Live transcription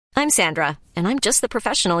I'm Sandra, and I'm just the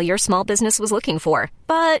professional your small business was looking for.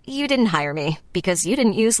 But you didn't hire me because you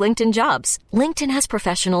didn't use LinkedIn Jobs. LinkedIn has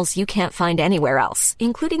professionals you can't find anywhere else,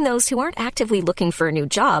 including those who aren't actively looking for a new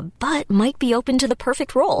job, but might be open to the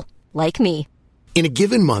perfect role, like me. In a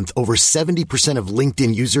given month, over 70% of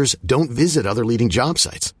LinkedIn users don't visit other leading job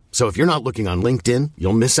sites. So if you're not looking on LinkedIn,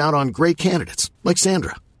 you'll miss out on great candidates like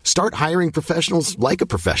Sandra. Start hiring professionals like a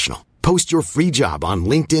professional. Post your free job on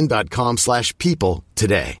linkedin.com/people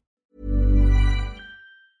today.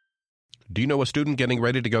 Do you know a student getting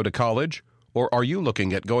ready to go to college? Or are you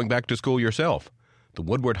looking at going back to school yourself? The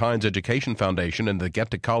Woodward Hines Education Foundation and the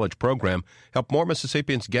Get to College program help more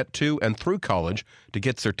Mississippians get to and through college to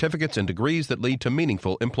get certificates and degrees that lead to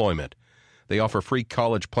meaningful employment. They offer free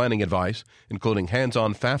college planning advice, including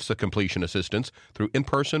hands-on FAFSA completion assistance through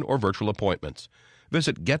in-person or virtual appointments.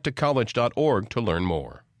 Visit gettocollege.org to learn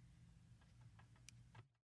more.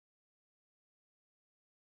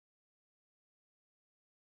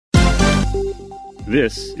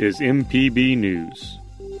 This is MPB News.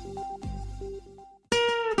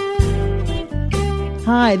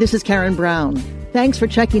 Hi, this is Karen Brown. Thanks for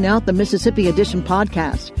checking out the Mississippi Edition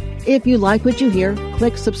podcast. If you like what you hear,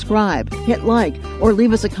 click subscribe, hit like, or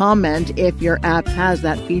leave us a comment if your app has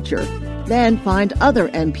that feature. Then find other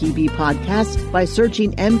MPB podcasts by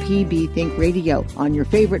searching MPB Think Radio on your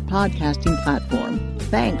favorite podcasting platform.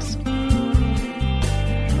 Thanks.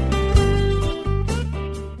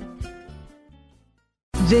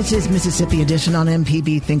 This is Mississippi Edition on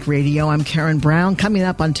MPB Think Radio. I'm Karen Brown. Coming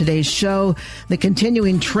up on today's show, the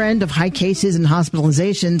continuing trend of high cases and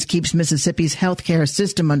hospitalizations keeps Mississippi's healthcare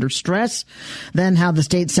system under stress. Then how the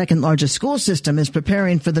state's second largest school system is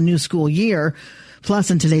preparing for the new school year.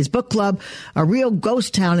 Plus, in today's book club, a real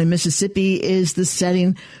ghost town in Mississippi is the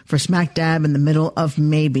setting for smack dab in the middle of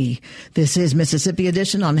Maybe. This is Mississippi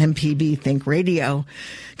Edition on MPB Think Radio.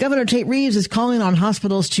 Governor Tate Reeves is calling on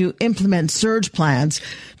hospitals to implement surge plans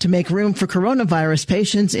to make room for coronavirus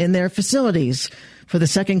patients in their facilities. For the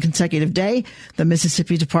second consecutive day, the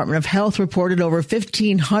Mississippi Department of Health reported over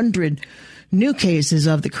 1,500 new cases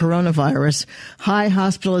of the coronavirus. High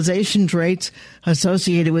hospitalization rates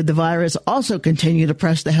associated with the virus also continue to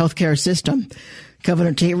press the healthcare system.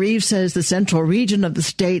 Governor Tate Reeves says the central region of the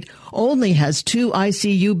state only has 2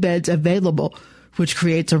 ICU beds available, which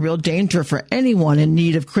creates a real danger for anyone in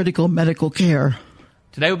need of critical medical care.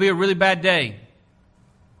 Today would be a really bad day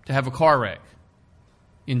to have a car wreck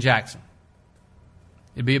in Jackson.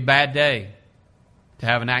 It'd be a bad day to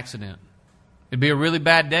have an accident. It'd be a really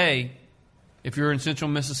bad day if you're in central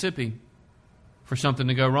Mississippi for something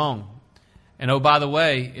to go wrong. And oh, by the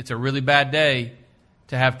way, it's a really bad day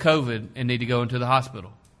to have COVID and need to go into the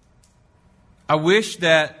hospital. I wish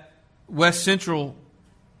that West Central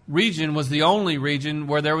region was the only region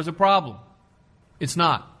where there was a problem. It's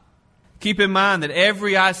not. Keep in mind that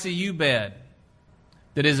every ICU bed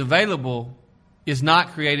that is available is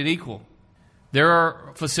not created equal. There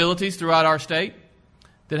are facilities throughout our state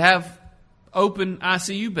that have open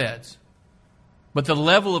ICU beds, but the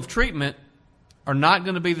level of treatment are not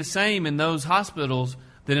going to be the same in those hospitals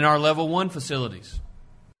than in our level 1 facilities.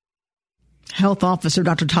 Health Officer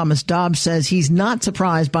Dr. Thomas Dobbs says he's not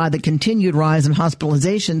surprised by the continued rise in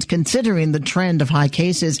hospitalizations considering the trend of high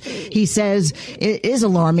cases. He says it is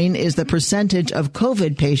alarming is the percentage of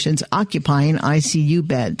COVID patients occupying ICU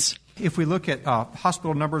beds. If we look at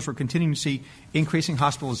hospital numbers, we're continuing to see increasing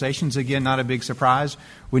hospitalizations. Again, not a big surprise.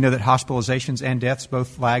 We know that hospitalizations and deaths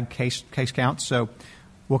both lag case counts, so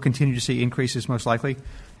we'll continue to see increases most likely.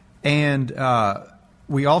 And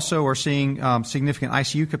we also are seeing significant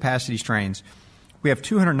ICU capacity strains. We have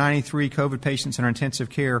 293 COVID patients in our intensive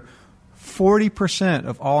care. 40%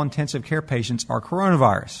 of all intensive care patients are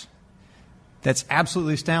coronavirus. That's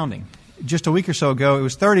absolutely astounding. Just a week or so ago, it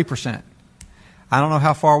was 30%. I don't know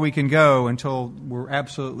how far we can go until we're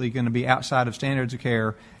absolutely going to be outside of standards of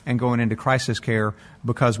care and going into crisis care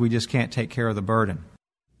because we just can't take care of the burden.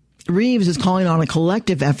 Reeves is calling on a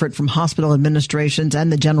collective effort from hospital administrations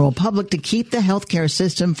and the general public to keep the healthcare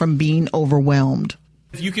system from being overwhelmed.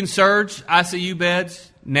 If you can surge ICU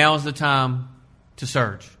beds, now is the time to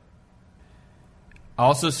surge. I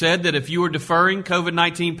also said that if you are deferring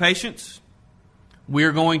COVID-19 patients, we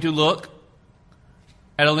are going to look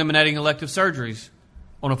at eliminating elective surgeries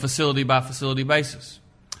on a facility-by-facility basis.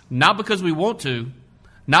 Not because we want to,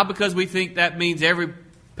 not because we think that means every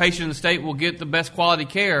patient in the state will get the best quality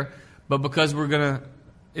care, but because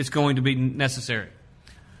it's going to be necessary.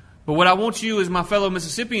 But what I want you as my fellow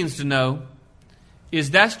Mississippians to know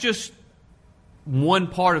is that's just one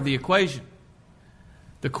part of the equation.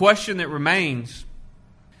 The question that remains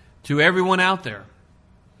to everyone out there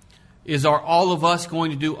is, are all of us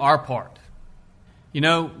going to do our part? You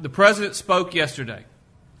know, the president spoke yesterday.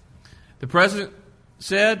 The president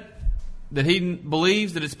said that he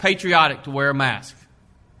believes that it's patriotic to wear a mask.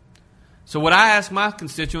 So what I ask my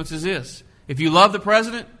constituents is this: if you love the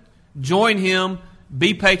president, join him,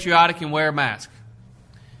 be patriotic, and wear a mask.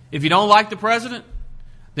 If you don't like the president,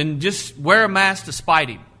 then just wear a mask to spite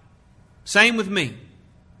him. Same with me.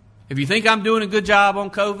 If you think I'm doing a good job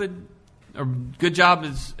on COVID, or good job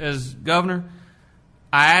as governor,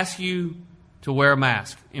 I ask you to wear a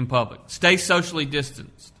mask in public. Stay socially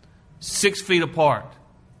distanced, 6 feet apart.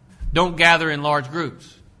 Don't gather in large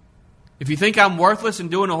groups. If you think I'm worthless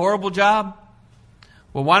and doing a horrible job,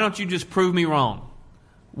 well, why don't you just prove me wrong?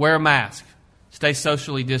 Wear a mask. Stay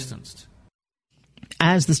socially distanced.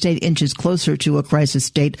 As the state inches closer to a crisis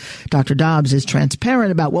state, Dr. Dobbs is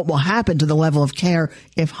transparent about what will happen to the level of care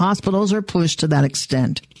if hospitals are pushed to that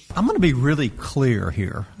extent. I'm going to be really clear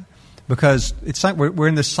here, because it's like we're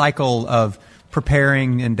in this cycle of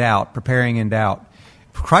preparing in doubt.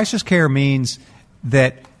 Crisis care means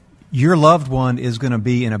that your loved one is going to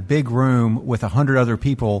be in a big room with 100 other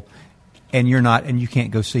people, and you're not, and you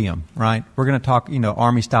can't go see them, right? We're going to talk,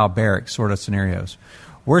 Army-style barracks sort of scenarios.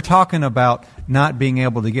 We're talking about not being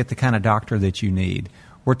able to get the kind of doctor that you need.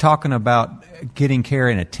 We're talking about getting care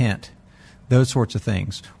in a tent, those sorts of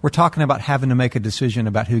things. We're talking about having to make a decision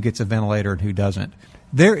about who gets a ventilator and who doesn't.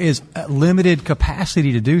 There is a limited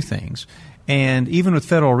capacity to do things. And even with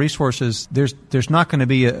federal resources, there's not going to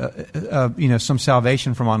be some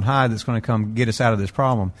salvation from on high that's going to come get us out of this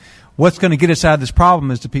problem. What's going to get us out of this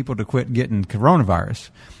problem is the people to quit getting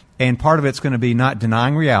coronavirus. And part of it's going to be not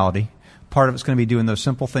denying reality. Part of it's going to be doing those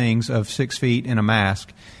simple things of 6 feet and a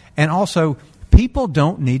mask. And also, people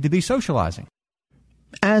don't need to be socializing.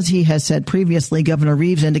 As he has said previously, Governor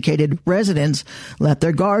Reeves indicated residents let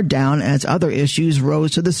their guard down as other issues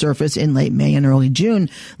rose to the surface in late May and early June,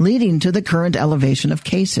 leading to the current elevation of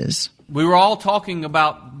cases. We were all talking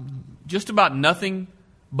about just about nothing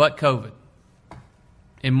but COVID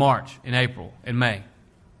in March, in April, in May.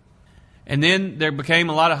 And then there became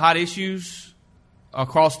a lot of hot issues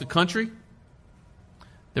across the country.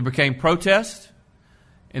 There became protests,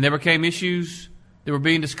 and there became issues that were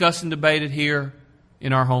being discussed and debated here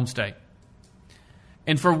in our home state.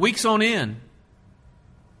 And for weeks on end,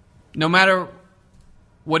 no matter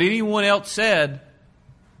what anyone else said,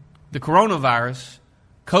 the coronavirus,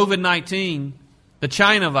 COVID-19, the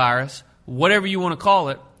China virus, whatever you want to call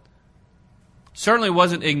it, certainly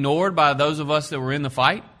wasn't ignored by those of us that were in the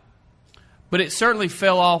fight, but it certainly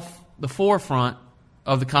fell off the forefront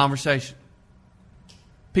of the conversation.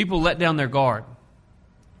 People let down their guard.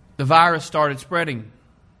 The virus started spreading.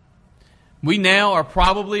 We now are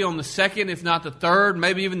probably on the second, if not the third,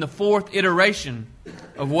 maybe even the fourth iteration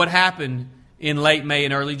of what happened in late May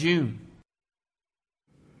and early June.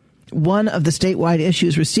 One of the statewide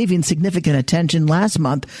issues receiving significant attention last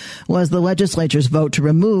month was the legislature's vote to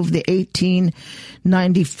remove the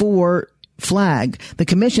 1894 flag. The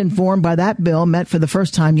commission formed by that bill met for the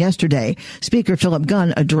first time yesterday. Speaker Philip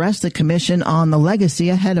Gunn addressed the commission on the legacy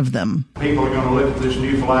ahead of them. People are going to look at this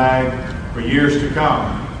new flag for years to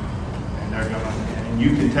come. And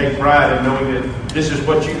you can take pride in knowing that this is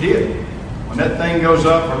what you did. When that thing goes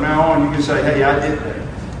up from now on, you can say, hey, I did that.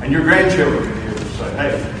 And your grandchildren can hear and say,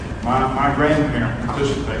 hey, my grandparent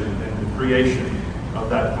participated in the creation of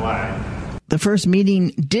that flag. The first meeting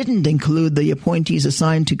didn't include the appointees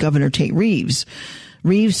assigned to Governor Tate Reeves.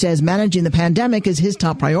 Reeves says managing the pandemic is his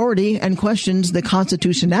top priority and questions the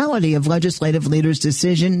constitutionality of legislative leaders'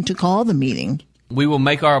 decision to call the meeting. We will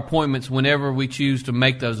make our appointments whenever we choose to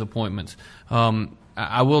make those appointments.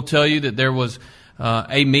 I will tell you that there was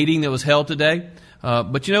a meeting that was held today.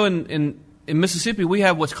 But, in Mississippi, we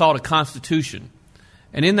have what's called a constitution.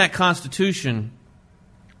 And in that constitution,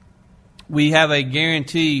 we have a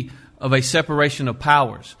guarantee of a separation of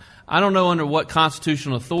powers. I don't know under what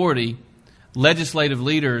constitutional authority legislative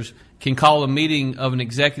leaders can call a meeting of an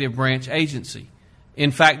executive branch agency.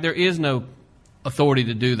 In fact, there is no authority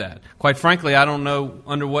to do that. Quite frankly, I don't know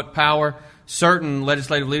under what power certain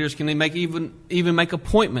legislative leaders can make even make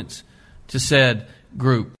appointments to said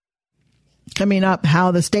group. Coming up, how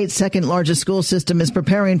the state's second largest school system is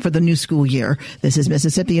preparing for the new school year. This is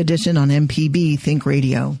Mississippi Edition on MPB Think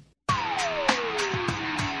Radio.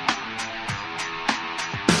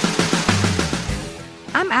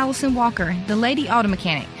 I'm Allison Walker, the Lady Auto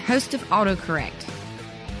Mechanic, host of AutoCorrect.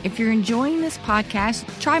 If you're enjoying this podcast,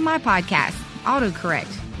 try my podcast,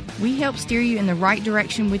 AutoCorrect. We help steer you in the right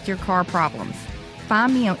direction with your car problems.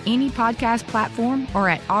 Find me on any podcast platform or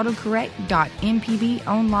at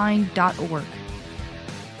autocorrect.mpbonline.org.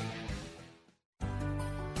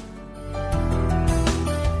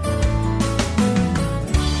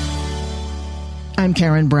 I'm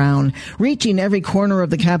Karen Brown. Reaching every corner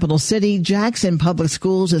of the capital city, Jackson Public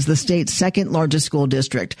Schools is the state's second largest school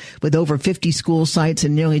district. With over 50 school sites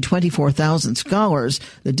and nearly 24,000 scholars,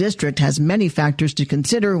 the district has many factors to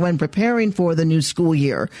consider when preparing for the new school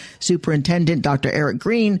year. Superintendent Dr. Eric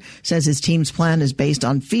Green says his team's plan is based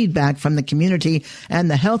on feedback from the community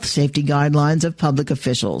and the health safety guidelines of public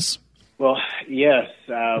officials. Well, yes,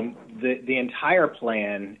 the entire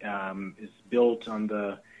plan is built on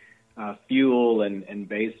the fuel and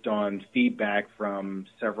based on feedback from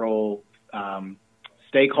several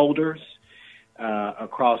stakeholders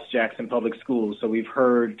across Jackson Public Schools. So we've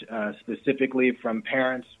heard specifically from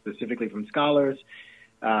parents, specifically from scholars,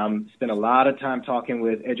 spent a lot of time talking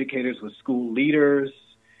with educators, with school leaders,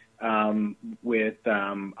 with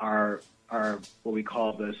our what we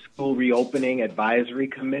call the School Reopening Advisory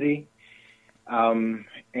Committee. And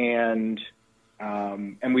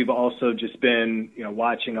we've also just been,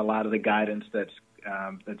 watching a lot of the guidance that's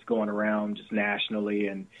going around just nationally,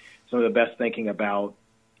 and some of the best thinking about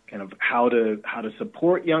kind of how to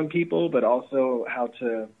support young people, but also how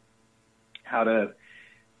to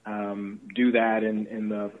do that in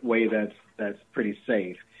the way that's pretty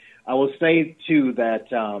safe. I will say too that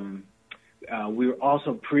we're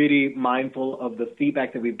also pretty mindful of the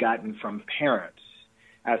feedback that we've gotten from parents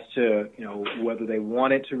as to whether they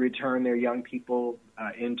wanted to return their young people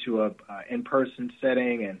into a in-person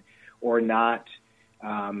setting or not,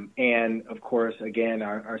 and of course again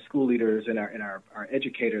our school leaders and our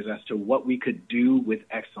educators as to what we could do with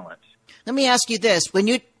excellence. Let me ask you this: when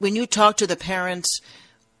you talk to the parents,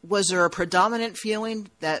 was there a predominant feeling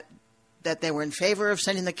that they were in favor of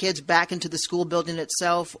sending the kids back into the school building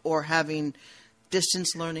itself or having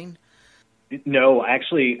distance learning? No,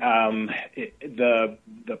 actually, the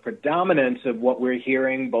predominance of what we're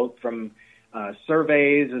hearing, both from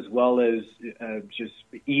surveys as well as just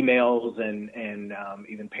emails and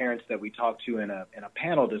even parents that we talked to in a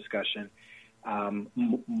panel discussion,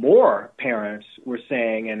 more parents were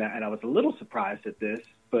saying, and I was a little surprised at this,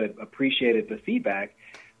 but appreciated the feedback.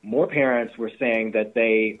 More parents were saying that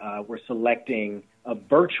they were selecting a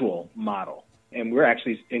virtual model, and we're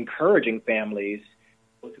actually encouraging families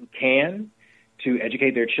who can to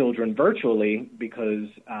educate their children virtually, because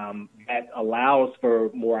that allows for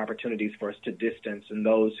more opportunities for us to distance and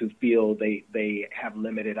those who feel they have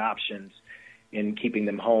limited options in keeping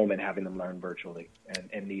them home and having them learn virtually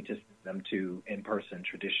and need to send them to in-person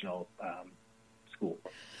traditional school.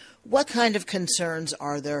 What kind of concerns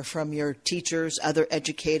are there from your teachers, other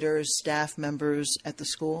educators, staff members at the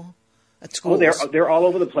school? At schools? Oh, they're all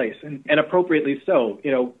over the place, and appropriately so.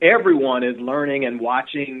 Everyone is learning and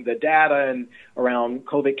watching the data and around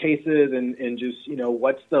COVID cases and just,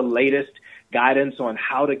 what's the latest guidance on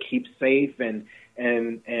how to keep safe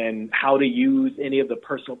and how to use any of the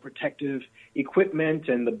personal protective equipment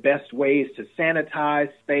and the best ways to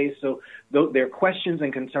sanitize space. So there are questions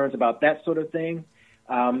and concerns about that sort of thing.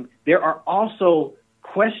 There are also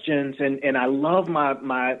questions, and I love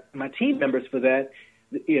my team members for that.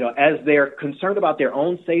 As they're concerned about their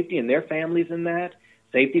own safety and their families in that,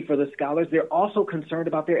 safety for the scholars, they're also concerned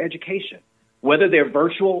about their education, whether they're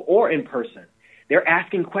virtual or in person. They're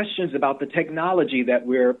asking questions about the technology that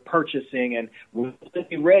we're purchasing and will it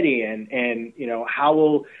be ready and how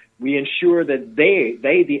will we ensure that they,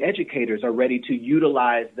 the educators, are ready to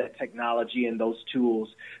utilize that technology and those tools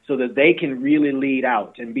so that they can really lead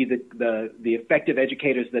out and be the effective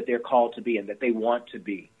educators that they're called to be and that they want to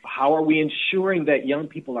be. How are we ensuring that young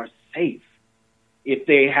people are safe if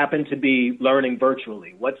they happen to be learning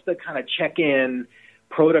virtually? What's the kind of check-in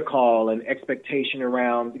protocol and expectation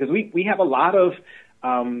around? Because we have a lot of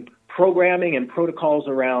programming and protocols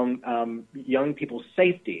around young people's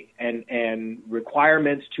safety and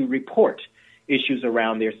requirements to report issues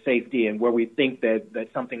around their safety and where we think that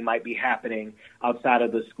something might be happening outside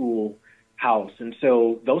of the school house. And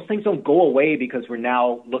so those things don't go away because we're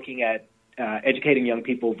now looking at educating young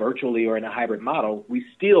people virtually or in a hybrid model. We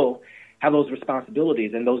still have those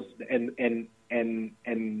responsibilities and those and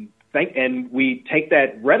we take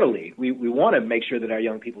that readily. We want to make sure that our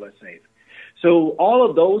young people are safe. So all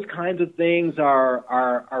of those kinds of things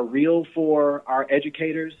are real for our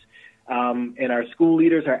educators, and our school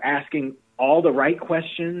leaders are asking all the right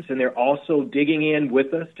questions, and they're also digging in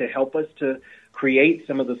with us to help us to create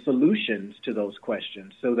some of the solutions to those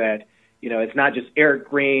questions so that, it's not just Eric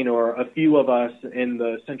Green or a few of us in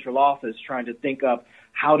the central office trying to think up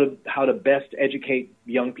how to best educate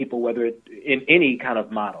young people, whether it's in any kind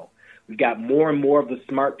of model. We've got more and more of the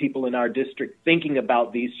smart people in our district thinking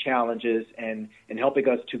about these challenges and helping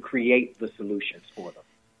us to create the solutions for them.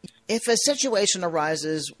 If a situation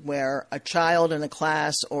arises where a child in a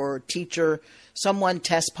class or teacher, someone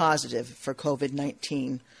tests positive for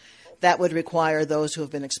COVID-19, that would require those who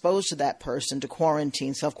have been exposed to that person to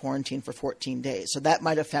quarantine, self-quarantine for 14 days. So that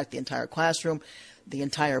might affect the entire classroom, the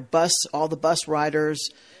entire bus, all the bus riders,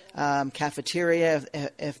 cafeteria,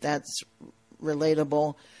 if that's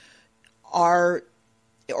relatable. Or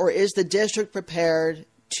is the district prepared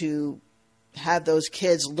to have those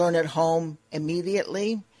kids learn at home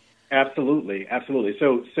immediately? Absolutely.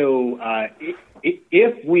 So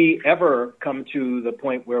if we ever come to the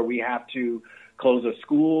point where we have to close a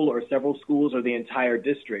school or several schools or the entire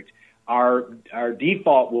district, our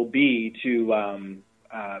default will be to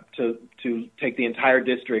take the entire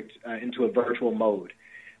district into a virtual mode,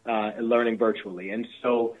 learning virtually. And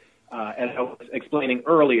so, as I was explaining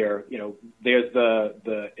earlier, there's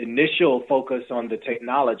the initial focus on the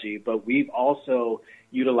technology, but we've also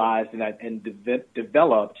utilized and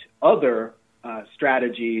developed other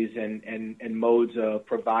strategies and modes of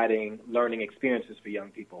providing learning experiences for young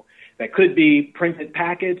people. That could be printed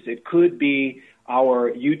packets. It could be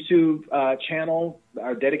our YouTube channel,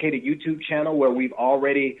 our dedicated YouTube channel, where we've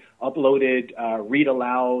already uploaded read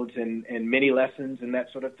alouds and mini lessons and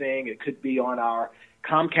that sort of thing. It could be on our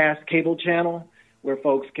Comcast cable channel, where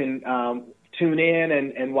folks can tune in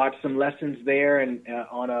and watch some lessons there and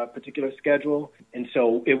on a particular schedule. And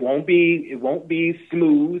so it won't be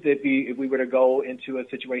smooth if we were to go into a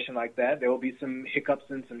situation like that. There will be some hiccups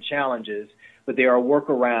and some challenges, but there are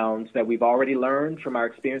workarounds that we've already learned from our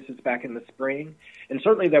experiences back in the spring, and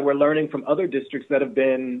certainly that we're learning from other districts that have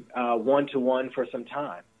been one-to-one for some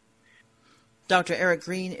time. Dr. Eric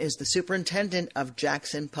Green is the superintendent of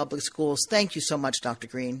Jackson Public Schools. Thank you so much, Dr.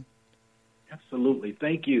 Green. Absolutely.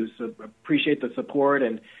 Thank you. So appreciate the support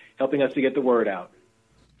and helping us to get the word out.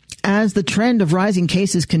 As the trend of rising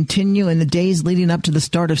cases continue in the days leading up to the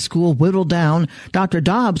start of school whittle down, Dr.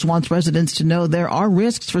 Dobbs wants residents to know there are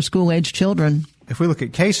risks for school-age children. If we look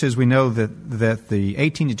at cases, we know that the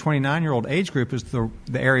 18 to 29-year-old age group is the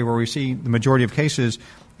area where we see the majority of cases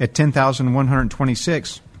at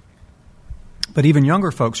 10,126. But even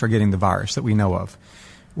younger folks are getting the virus that we know of.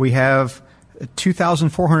 We have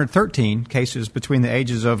 2,413 cases between the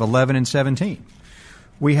ages of 11 and 17.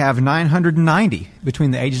 We have 990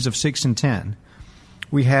 between the ages of 6 and 10.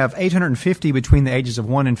 We have 850 between the ages of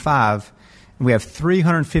 1 and 5. And we have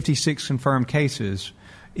 356 confirmed cases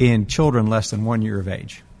in children less than 1 year of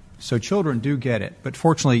age. So children do get it, but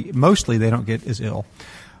fortunately, mostly they don't get as ill.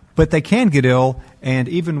 But they can get ill, and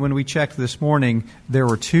even when we checked this morning, there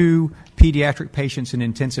were 2 pediatric patients in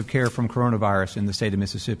intensive care from coronavirus in the state of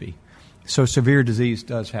Mississippi. So severe disease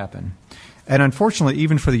does happen. And unfortunately,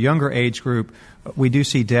 even for the younger age group, we do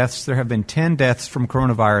see deaths. There have been 10 deaths from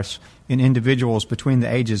coronavirus in individuals between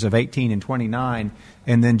the ages of 18 and 29.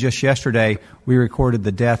 And then just yesterday, we recorded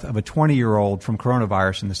the death of a 20-year-old from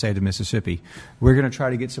coronavirus in the state of Mississippi. We're going to try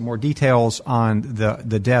to get some more details on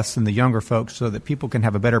the deaths in the younger folks so that people can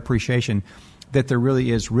have a better appreciation that there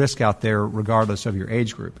really is risk out there regardless of your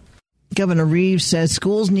age group. Governor Reeves says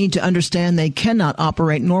schools need to understand they cannot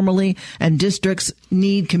operate normally, and districts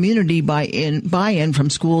need community buy-in from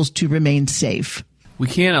schools to remain safe. We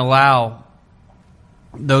can't allow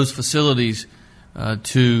those facilities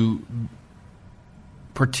to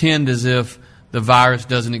pretend as if the virus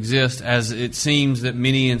doesn't exist, as it seems that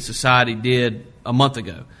many in society did a month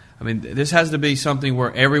ago. I mean, this has to be something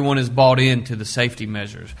where everyone is bought into the safety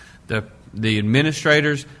measures. The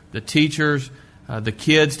administrators, the teachers, the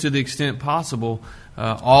kids, to the extent possible,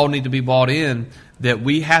 all need to be bought in that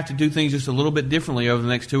we have to do things just a little bit differently over the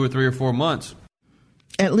next 2 or 3 or 4 months.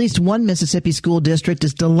 At least one Mississippi school district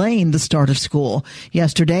is delaying the start of school.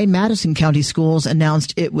 Yesterday, Madison County Schools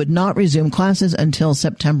announced it would not resume classes until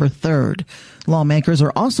September 3rd. Lawmakers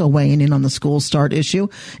are also weighing in on the school start issue.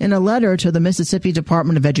 In a letter to the Mississippi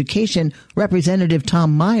Department of Education, Representative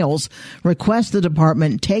Tom Miles requests the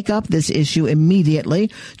department take up this issue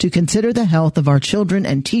immediately to consider the health of our children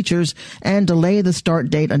and teachers and delay the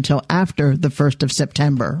start date until after the 1st of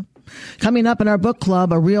September. Coming up in our book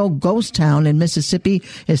club, a real ghost town in Mississippi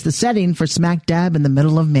is the setting for smack dab in the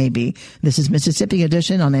middle of Maybe. This is Mississippi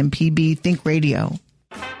Edition on MPB Think Radio.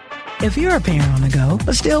 If you're a parent on the go,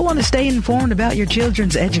 but still want to stay informed about your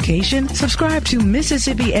children's education, subscribe to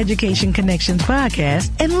Mississippi Education Connections podcast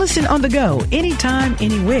and listen on the go, anytime,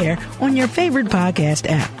 anywhere, on your favorite podcast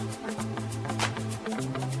app.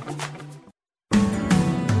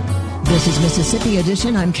 This is Mississippi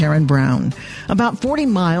Edition. I'm Karen Brown. About 40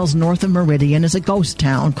 miles north of Meridian is a ghost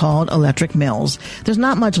town called Electric Mills. There's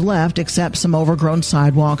not much left except some overgrown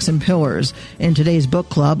sidewalks and pillars. In today's book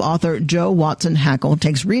club, author Joe Watson Hackle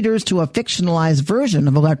takes readers to a fictionalized version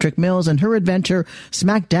of Electric Mills and her adventure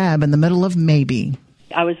smack dab in the middle of Maybe.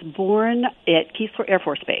 I was born at Keesler Air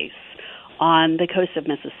Force Base on the coast of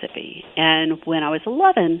Mississippi. And when I was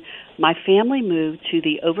 11, my family moved to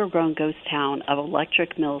the overgrown ghost town of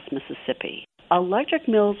Electric Mills, Mississippi. Electric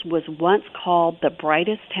Mills was once called the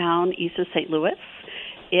brightest town east of St. Louis.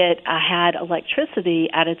 It had electricity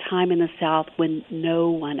at a time in the South when no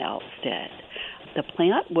one else did. The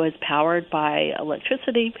plant was powered by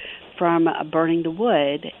electricity from burning the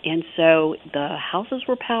wood, and so the houses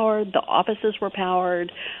were powered, the offices were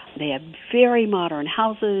powered. They had very modern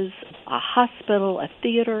houses, a hospital, a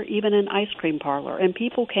theater, even an ice cream parlor, and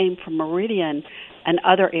people came from Meridian and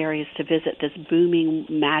other areas to visit this booming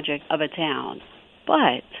magic of a town.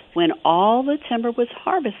 But when all the timber was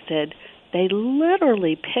harvested, they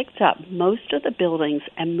literally picked up most of the buildings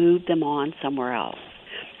and moved them on somewhere else.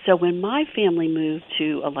 So when my family moved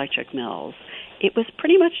to Electric Mills, it was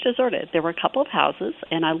pretty much deserted. There were a couple of houses,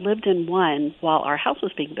 and I lived in one while our house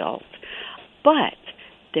was being built. But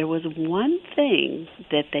there was one thing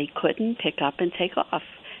that they couldn't pick up and take off,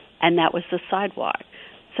 and that was the sidewalk.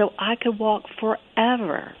 So I could walk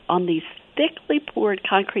forever on these thickly poured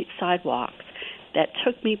concrete sidewalks that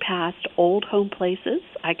took me past old home places.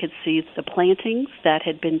 I could see the plantings that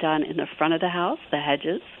had been done in the front of the house, the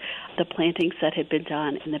hedges, the plantings that had been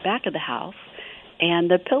done in the back of the house,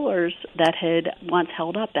 and the pillars that had once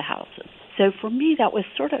held up the houses. So for me, that was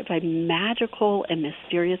sort of a magical and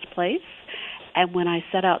mysterious place. And when I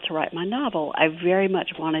set out to write my novel, I very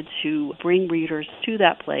much wanted to bring readers to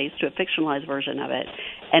that place, to a fictionalized version of it,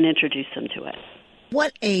 and introduce them to it.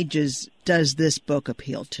 What ages does this book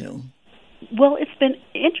appeal to? Well, it's been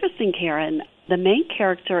interesting, Karen. The main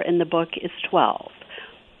character in the book is 12,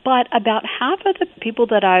 but about half of the people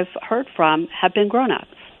that I've heard from have been grown-ups,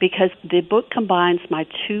 because the book combines my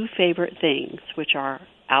two favorite things, which are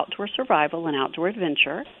outdoor survival and outdoor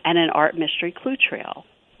adventure, and an art mystery clue trail.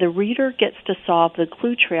 The reader gets to solve the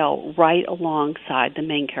clue trail right alongside the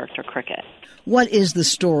main character, Cricket. What is the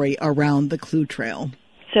story around the clue trail?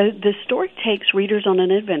 So the story takes readers on an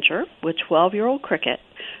adventure with 12-year-old Cricket,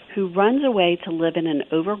 who runs away to live in an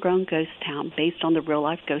overgrown ghost town based on the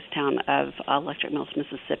real-life ghost town of Electric Mills,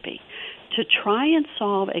 Mississippi, to try and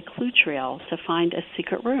solve a clue trail to find a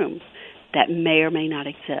secret room that may or may not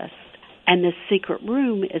exist. And the secret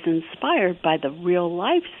room is inspired by the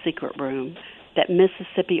real-life secret room that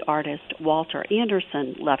Mississippi artist Walter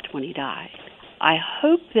Anderson left when he died. I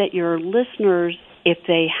hope that your listeners, if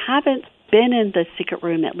they haven't been in the secret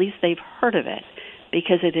room, at least they've heard of it,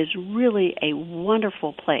 because it is really a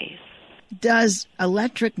wonderful place. Does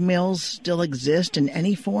Electric Mills still exist in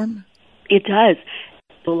any form? It does.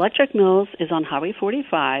 Electric Mills is on Highway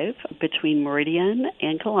 45 between Meridian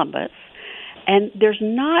and Columbus, and there's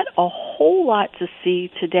not a whole lot to see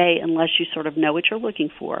today unless you sort of know what you're looking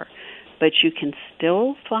for. But you can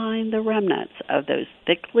still find the remnants of those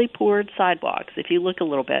thickly poured sidewalks. If you look a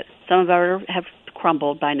little bit, some of them have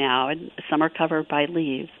crumbled by now, and some are covered by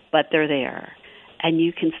leaves, but they're there. And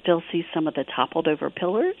you can still see some of the toppled over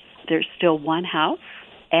pillars. There's still one house,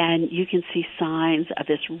 and you can see signs of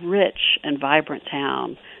this rich and vibrant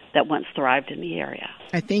town that once thrived in the area.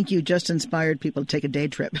 I think you just inspired people to take a day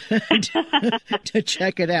trip to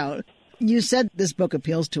check it out. You said this book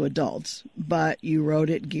appeals to adults, but you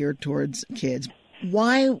wrote it geared towards kids.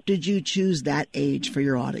 Why did you choose that age for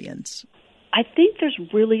your audience? I think there's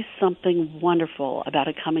really something wonderful about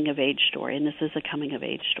a coming-of-age story, and this is a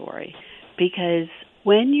coming-of-age story, because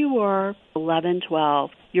when you are 11,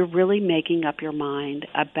 12, you're really making up your mind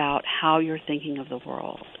about how you're thinking of the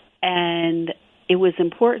world. And it was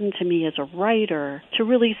important to me as a writer to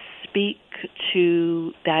really speak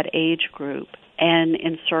to that age group and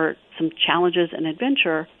insert some challenges and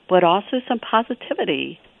adventure, but also some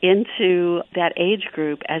positivity into that age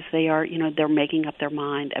group as they are, they're making up their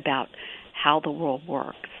mind about how the world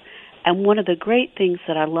works. And one of the great things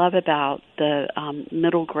that I love about the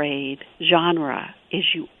middle grade genre is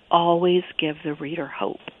you always give the reader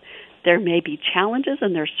hope. There may be challenges,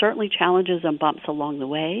 and there's certainly challenges and bumps along the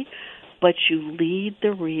way, but you lead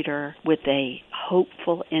the reader with a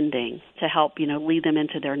hopeful ending to help, lead them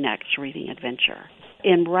into their next reading adventure.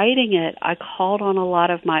 In writing it, I called on a lot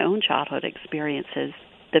of my own childhood experiences.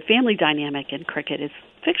 The family dynamic in Cricket is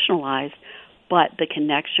fictionalized, but the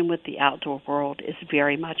connection with the outdoor world is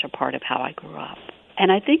very much a part of how I grew up.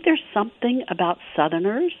 And I think there's something about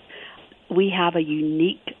Southerners. We have a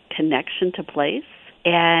unique connection to place.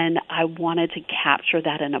 And I wanted to capture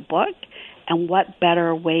that in a book. And what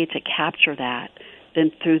better way to capture that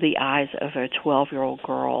than through the eyes of a 12-year-old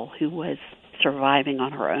girl who was surviving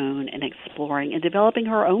on her own and exploring and developing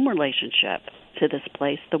her own relationship to this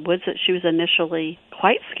place, the woods that she was initially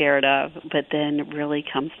quite scared of, but then really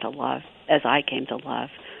comes to love, as I came to love,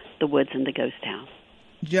 the woods in the ghost town.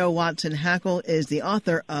 Jo Watson Hackle is the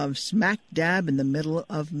author of Smack Dab in the Middle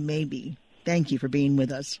of Maybe. Thank you for being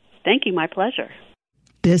with us. Thank you. My pleasure.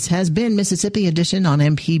 This has been Mississippi Edition on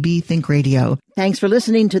MPB Think Radio. Thanks for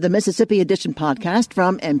listening to the Mississippi Edition podcast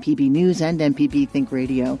from MPB News and MPB Think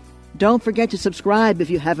Radio. Don't forget to subscribe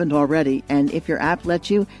if you haven't already, and if your app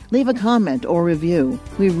lets you, leave a comment or review.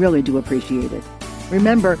 We really do appreciate it.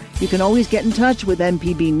 Remember, you can always get in touch with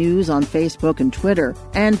MPB News on Facebook and Twitter,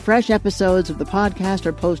 and fresh episodes of the podcast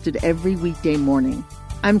are posted every weekday morning.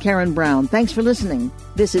 I'm Karen Brown. Thanks for listening.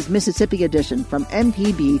 This is Mississippi Edition from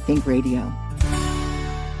MPB Think Radio.